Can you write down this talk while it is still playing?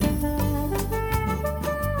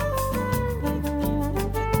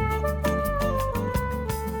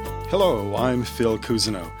Hello, I'm Phil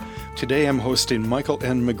Cousineau. Today I'm hosting Michael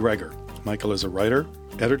N. McGregor. Michael is a writer,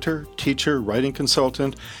 editor, teacher, writing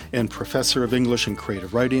consultant, and professor of English and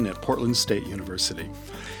creative writing at Portland State University.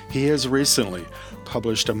 He has recently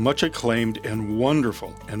published a much acclaimed and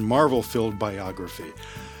wonderful and marvel-filled biography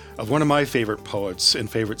of one of my favorite poets and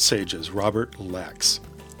favorite sages, Robert Lax.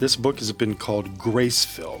 This book has been called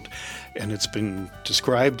Grace-Filled, and it's been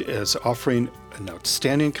described as offering an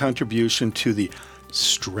outstanding contribution to the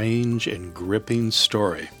strange and gripping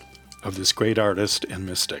story of this great artist and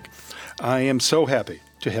mystic. I am so happy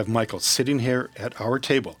to have Michael sitting here at our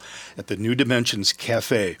table at the New Dimensions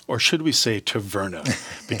Cafe, or should we say Taverna,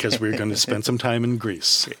 because we're going to spend some time in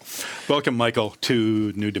Greece. Welcome, Michael,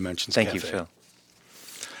 to New Dimensions Cafe. Thank you, Phil.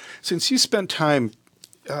 Since you spent time,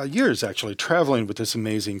 years actually, traveling with this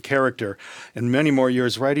amazing character and many more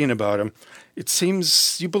years writing about him, it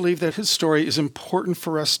seems you believe that his story is important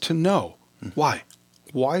for us to know. Why?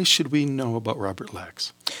 Why should we know about Robert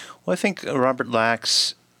Lax? Well, I think Robert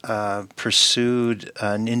Lax pursued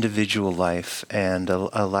an individual life and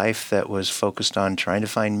a life that was focused on trying to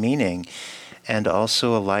find meaning, and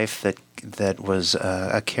also a life that was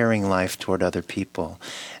a caring life toward other people.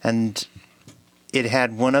 And it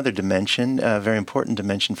had one other dimension, a very important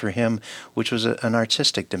dimension for him, which was an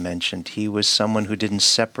artistic dimension. He was someone who didn't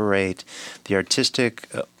separate the artistic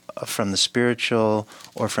from the spiritual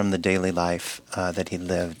or from the daily life that he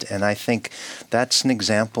lived. And I think that's an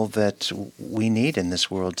example that we need in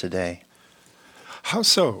this world today. How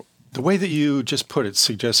so? The way that you just put it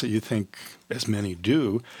suggests that you think, as many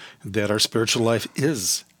do, that our spiritual life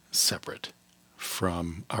is separate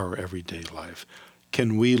from our everyday life.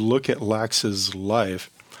 Can we look at Lax's life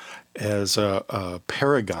as a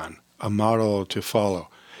paragon, a model to follow,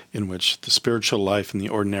 in which the spiritual life and the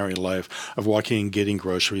ordinary life of walking and getting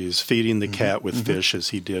groceries, feeding the cat with fish as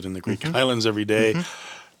he did in the Greek islands every day,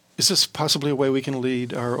 is this possibly a way we can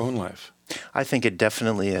lead our own life? I think it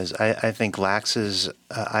definitely is. I think Lax's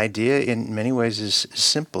idea in many ways is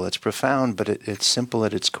simple. It's profound, but it's simple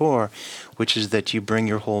at its core, which is that you bring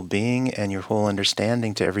your whole being and your whole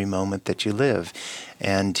understanding to every moment that you live.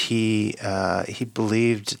 And he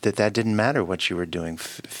believed that didn't matter what you were doing,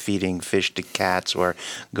 feeding fish to cats or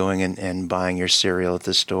going and buying your cereal at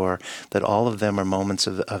the store, that all of them are moments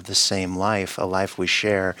of the same life, a life we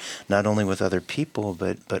share not only with other people,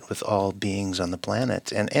 but with all beings on the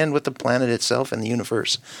planet and with the planet itself and the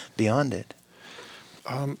universe beyond it.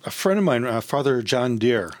 A friend of mine, Father John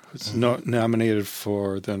Deere, who's nominated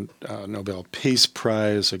for the Nobel Peace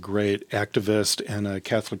Prize, a great activist and a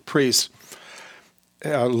Catholic priest,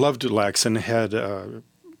 loved Lax and had an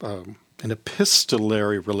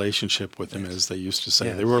epistolary relationship with him, as they used to say.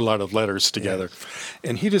 Yes. There were a lot of letters together. Yes.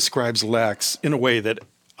 And he describes Lax in a way that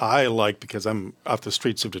I like because I'm off the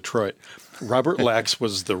streets of Detroit. Robert Lax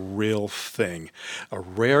was the real thing, a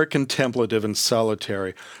rare contemplative and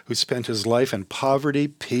solitary who spent his life in poverty,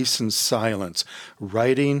 peace, and silence,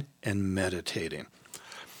 writing and meditating.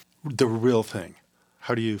 The real thing.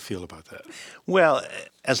 How do you feel about that? Well,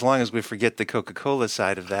 as long as we forget the Coca-Cola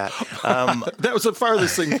side of that. That was the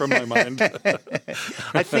farthest thing from my mind.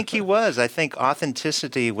 I think he was. I think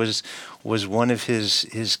authenticity was one of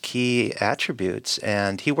his key attributes.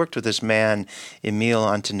 And he worked with this man, Emile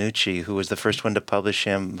Antonucci, who was the first one to publish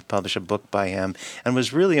a book by him, and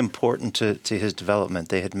was really important to his development.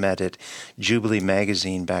 They had met at Jubilee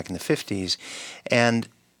magazine back in the 50s. And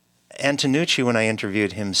Antonucci, when I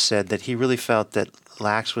interviewed him, said that he really felt that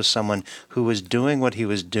Lax was someone who was doing what he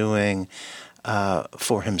was doing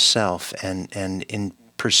for himself and in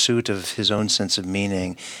pursuit of his own sense of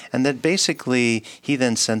meaning, and that basically he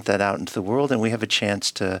then sent that out into the world, and we have a chance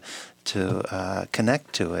to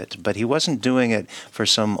connect to it. But he wasn't doing it for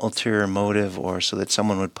some ulterior motive or so that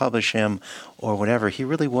someone would publish him or whatever. He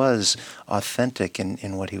really was authentic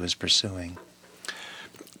in what he was pursuing.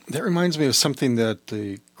 That reminds me of something that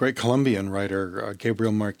the great Colombian writer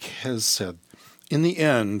Gabriel Marquez said. In the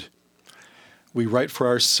end, we write for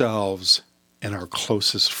ourselves and our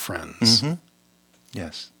closest friends.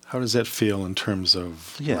 Yes. How does that feel in terms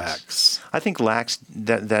of Lax? I think Lax,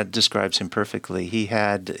 that describes him perfectly. He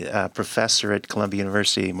had a professor at Columbia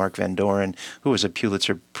University, Mark Van Doren, who was a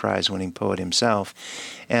Pulitzer Prize-winning poet himself.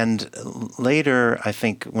 And later, I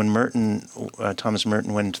think when Thomas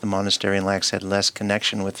Merton went into the monastery and Lax had less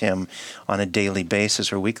connection with him on a daily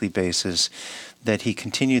basis or weekly basis, that he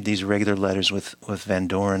continued these regular letters with Van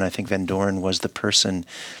Doren. I think Van Doren was the person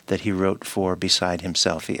that he wrote for beside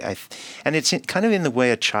himself. And it's kind of in the way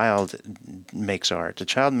a child makes art. A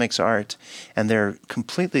child makes art, and they're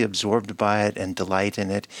completely absorbed by it and delight in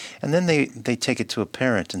it. And then they take it to a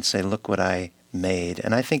parent and say, look what I made.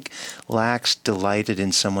 And I think Lax delighted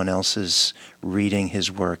in someone else's reading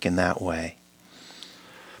his work in that way.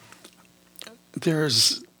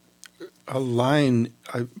 There's a line,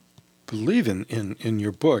 I believe, in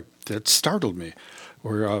your book that startled me,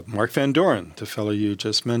 where Mark Van Doren, the fellow you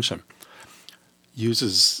just mentioned,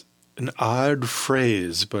 uses an odd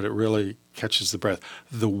phrase, but it really catches the breath.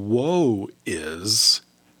 The woe is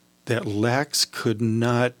that Lax could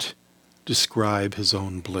not describe his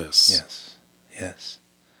own bliss. Yes, yes.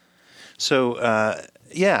 So,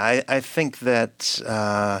 I think that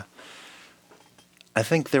I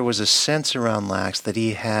think there was a sense around Lax that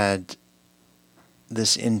he had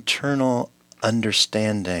this internal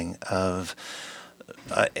understanding of,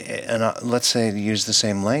 let's say, to use the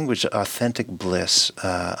same language, authentic bliss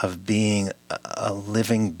of being a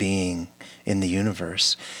living being in the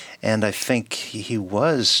universe. And I think he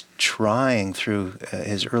was trying through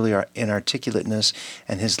his earlier inarticulateness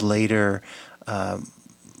and his later,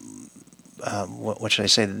 what should I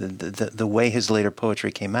say, the way his later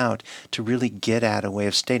poetry came out, to really get at a way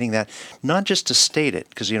of stating that, not just to state it,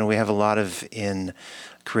 because, we have a lot of, in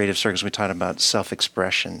creative circles, we talk about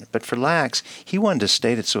self-expression. But for Lax, he wanted to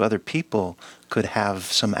state it so other people could have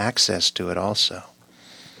some access to it also.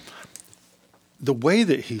 The way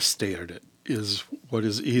that he stated it is what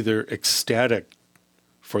is either ecstatic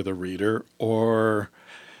for the reader or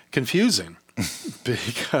confusing,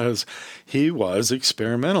 because he was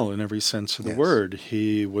experimental in every sense of the word.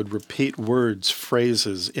 He would repeat words,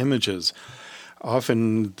 phrases, images.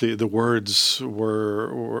 Often the words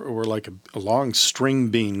were like a long string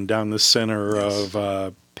bean down the center of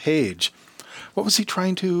a page. What was he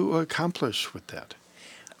trying to accomplish with that?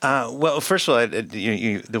 Well, first of all,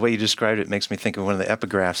 the way you described it makes me think of one of the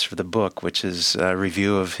epigraphs for the book, which is a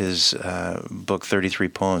review of his book, 33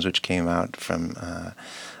 Poems, which came out from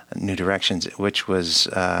New Directions, which was,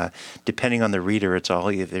 depending on the reader, it's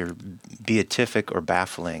all either beatific or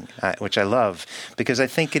baffling, which I love, because I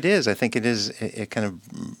think it is. It kind of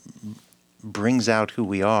brings out who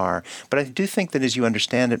we are. But I do think that as you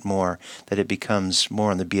understand it more, that it becomes more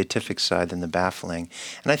on the beatific side than the baffling.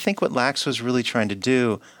 And I think what Lax was really trying to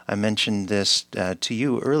do, I mentioned this to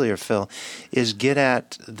you earlier, Phil, is get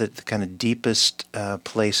at the kind of deepest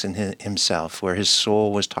place in himself, where his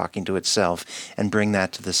soul was talking to itself, and bring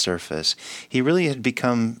that to the surface. He really had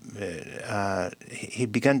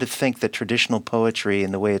he'd begun to think that traditional poetry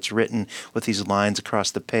and the way it's written with these lines across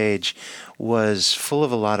the page was full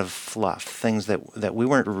of a lot of fluff, things that we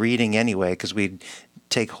weren't reading anyway, because we'd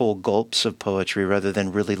take whole gulps of poetry rather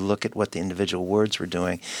than really look at what the individual words were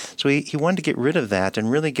doing. So he wanted to get rid of that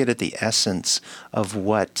and really get at the essence of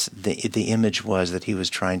what the image was that he was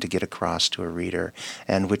trying to get across to a reader,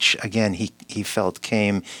 and which, again, he felt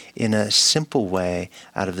came in a simple way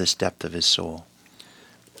out of this depth of his soul.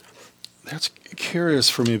 That's curious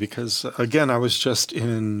for me because, again, I was just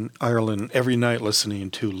in Ireland every night listening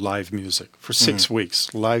to live music for 6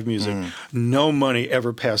 weeks. Live music. No money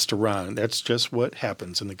ever passed around. That's just what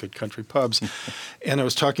happens in the good country pubs. And I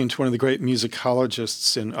was talking to one of the great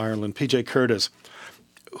musicologists in Ireland, P.J. Curtis,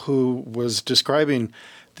 who was describing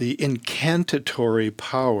the incantatory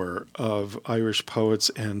power of Irish poets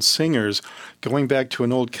and singers, going back to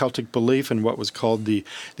an old Celtic belief in what was called the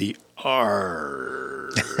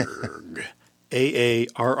Arg.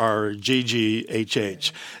 Aarrgghh.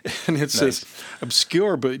 And it's this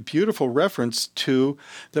obscure but beautiful reference to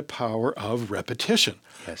the power of repetition.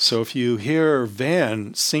 Yes. So if you hear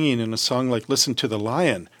Van singing in a song like Listen to the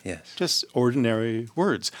Lion, just ordinary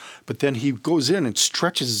words, but then he goes in and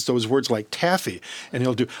stretches those words like taffy, and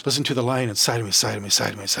he'll do Listen to the Lion and side of me, side of me,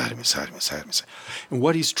 side of me, side of me, side of me, side of me. And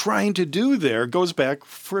what he's trying to do there goes back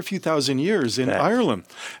for a few thousand years in Ireland.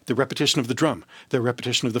 The repetition of the drum, the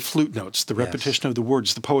repetition of the flute notes, the repetition of the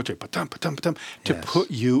words, the poetry, pa-tum, pa-tum, pa-tum, to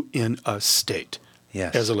put you in a state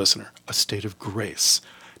as a listener, a state of grace.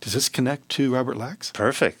 Does this connect to Robert Lax?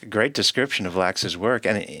 Perfect. Great description of Lax's work.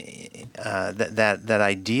 And that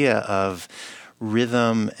idea of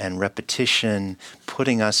rhythm and repetition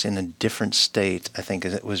putting us in a different state, I think,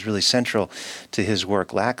 was really central to his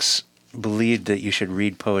work. Lax believed that you should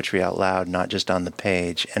read poetry out loud, not just on the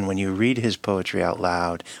page. And when you read his poetry out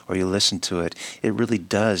loud or you listen to it, it really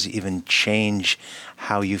does even change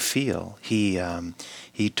how you feel. He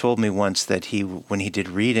told me once that when he did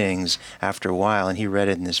readings after a while, and he read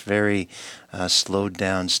it in this very slowed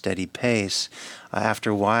down, steady pace, after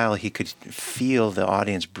a while he could feel the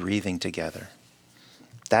audience breathing together.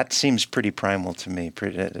 That seems pretty primal to me,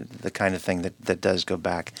 the kind of thing that does go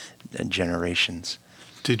back generations.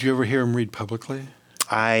 Did you ever hear him read publicly?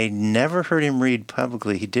 I never heard him read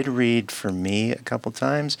publicly. He did read for me a couple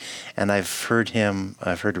times, and I've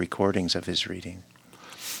heard recordings of his reading.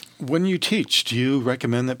 When you teach, do you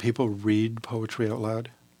recommend that people read poetry out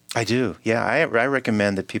loud? I do. Yeah, I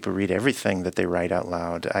recommend that people read everything that they write out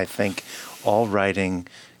loud. I think all writing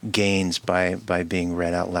gains by being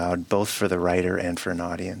read out loud, both for the writer and for an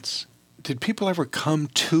audience. Did people ever come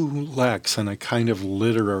to Lax on a kind of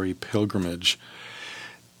literary pilgrimage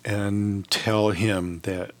and tell him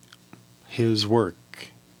that his work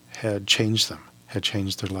had changed them, had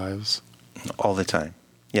changed their lives? All the time,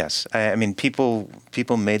 yes. I mean, people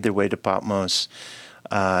made their way to Patmos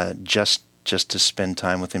just to spend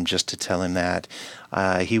time with him, just to tell him that.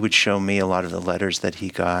 He would show me a lot of the letters that he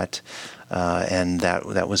got, and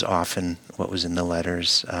that was often what was in the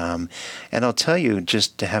letters. And I'll tell you,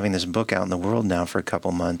 just having this book out in the world now for a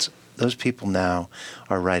couple months, those people now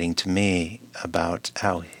are writing to me about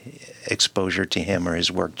how exposure to him or his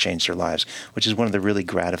work changed their lives, which is one of the really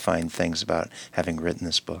gratifying things about having written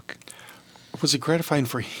this book. Was it gratifying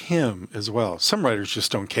for him as well? Some writers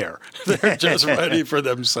just don't care. They're just ready for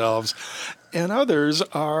themselves. And others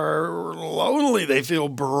are lonely. They feel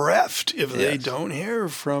bereft if they don't hear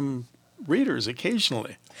from readers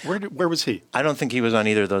occasionally. Where was he? I don't think he was on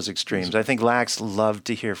either of those extremes. I think Lax loved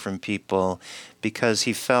to hear from people because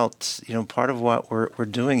he felt, part of what we're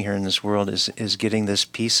doing here in this world is getting these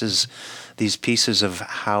pieces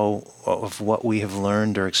of what we have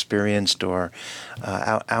learned or experienced or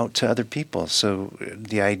out to other people. So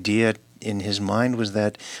the idea in his mind was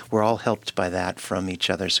that we're all helped by that from each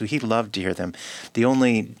other. So he loved to hear them. The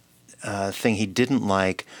only thing he didn't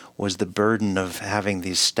like was the burden of having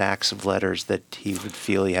these stacks of letters that he would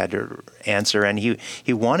feel he had to answer, and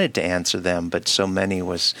he wanted to answer them, but so many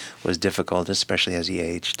was difficult, especially as he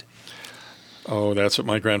aged. Oh, that's what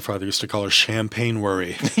my grandfather used to call a champagne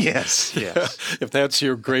worry. Yes. If that's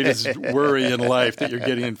your greatest worry in life, that you're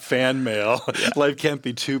getting in fan mail, life can't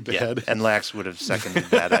be too bad. Yeah. And Lax would have seconded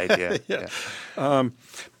that idea. Yeah.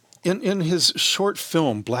 In his short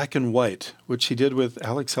film, Black and White, which he did with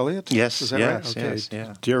Alex Elliott? Yes. Is that right? Okay. Yes,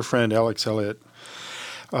 yeah. Dear friend Alex Elliott.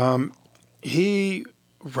 He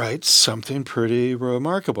writes something pretty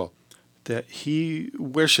remarkable, that he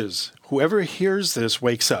wishes whoever hears this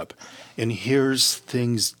wakes up and hears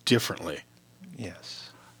things differently.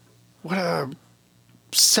 Yes. What a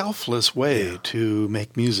selfless way to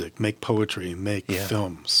make music, make poetry, make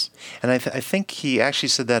films. And I think he actually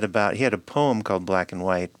said that he had a poem called Black and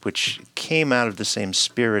White, which came out of the same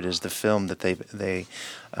spirit as the film that they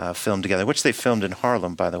filmed together, which they filmed in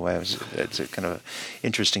Harlem, by the way. It's a kind of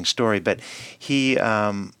interesting story. But he...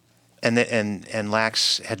 And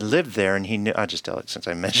Lax had lived there, and he knew. I'll just tell it since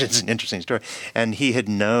I mentioned it's an interesting story. And he had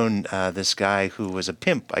known this guy who was a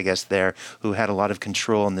pimp, I guess, there, who had a lot of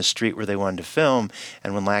control in the street where they wanted to film.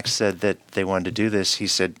 And when Lax said that they wanted to do this, he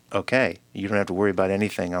said, "Okay, you don't have to worry about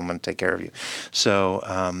anything. I'm going to take care of you." So,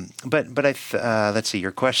 but let's see.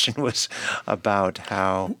 Your question was about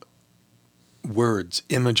how. Words,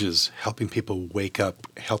 images, helping people wake up,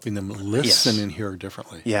 helping them listen and hear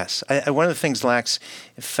differently. Yes. One of the things Lax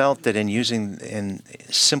felt that in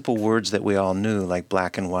simple words that we all knew, like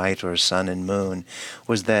black and white or sun and moon,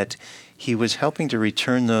 was that he was helping to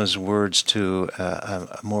return those words to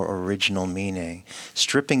a more original meaning,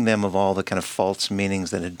 stripping them of all the kind of false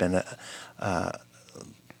meanings that had been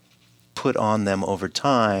put on them over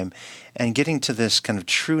time, and getting to this kind of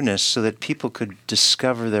trueness so that people could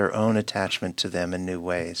discover their own attachment to them in new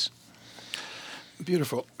ways.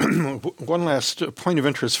 Beautiful. One last point of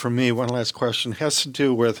interest for me, one last question, has to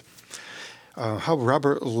do with how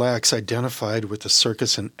Robert Lax identified with the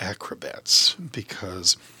circus and acrobats,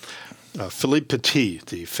 because Philippe Petit,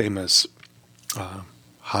 the famous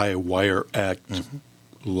high wire act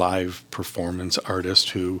live performance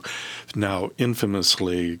artist who now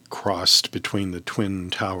infamously crossed between the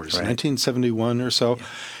Twin Towers, 1971 or so. Yeah.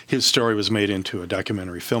 His story was made into a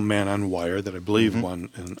documentary film, Man on Wire, that I believe won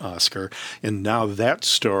an Oscar. And now that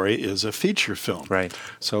story is a feature film. Right.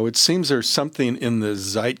 So it seems there's something in the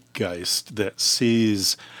zeitgeist that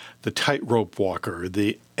sees the tightrope walker,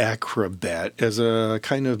 the acrobat, as a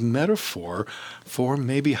kind of metaphor for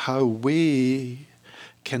maybe how we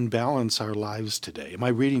can balance our lives today. Am I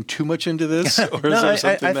reading too much into this, or is there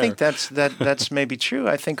something I there? think that's maybe true.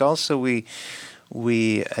 I think also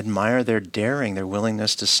we admire their daring, their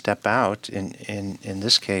willingness to step out. In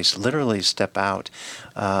this case, literally step out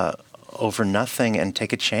over nothing and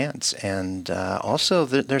take a chance, and also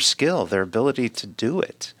their skill, their ability to do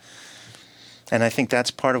it. And I think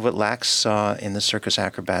that's part of what Lax saw in the circus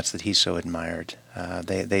acrobats that he so admired.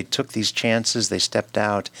 They took these chances, they stepped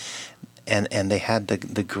out, and they had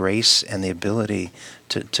the grace and the ability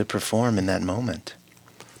to perform in that moment.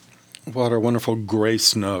 What a wonderful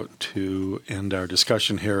grace note to end our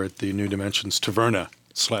discussion here at the New Dimensions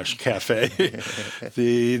Taverna/Cafe.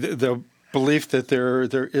 the belief that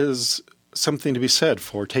there is something to be said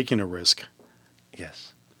for taking a risk.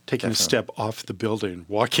 Yes. Taking Definitely. a step off the building,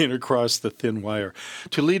 walking across the thin wire,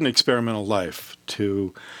 to lead an experimental life,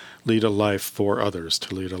 to lead a life for others,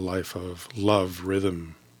 to lead a life of love,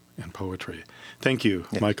 rhythm, and poetry. Thank you,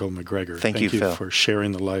 MichaeMcGregor. Thank you, Phil, for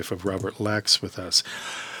sharing the life of Robert Lax with us.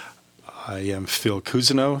 I am Phil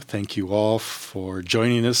Cousineau. Thank you all for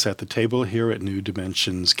joining us at the table here at New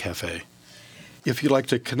Dimensions Cafe. If you'd like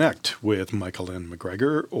to connect with Michael N.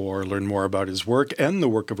 McGregor or learn more about his work and the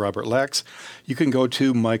work of Robert Lax, you can go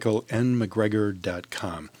to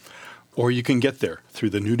michaelnmcgregor.com. Or you can get there through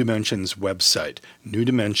the New Dimensions website,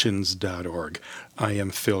 newdimensions.org. I am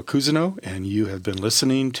Phil Cousineau, and you have been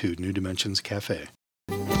listening to New Dimensions Cafe.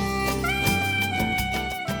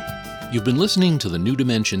 You've been listening to the New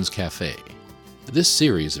Dimensions Cafe. This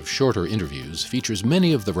series of shorter interviews features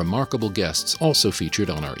many of the remarkable guests also featured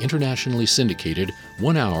on our internationally syndicated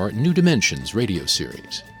one-hour New Dimensions radio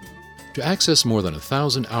series. To access more than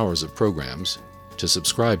 1,000 hours of programs, to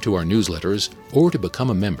subscribe to our newsletters, or to become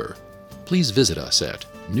a member, please visit us at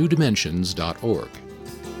newdimensions.org.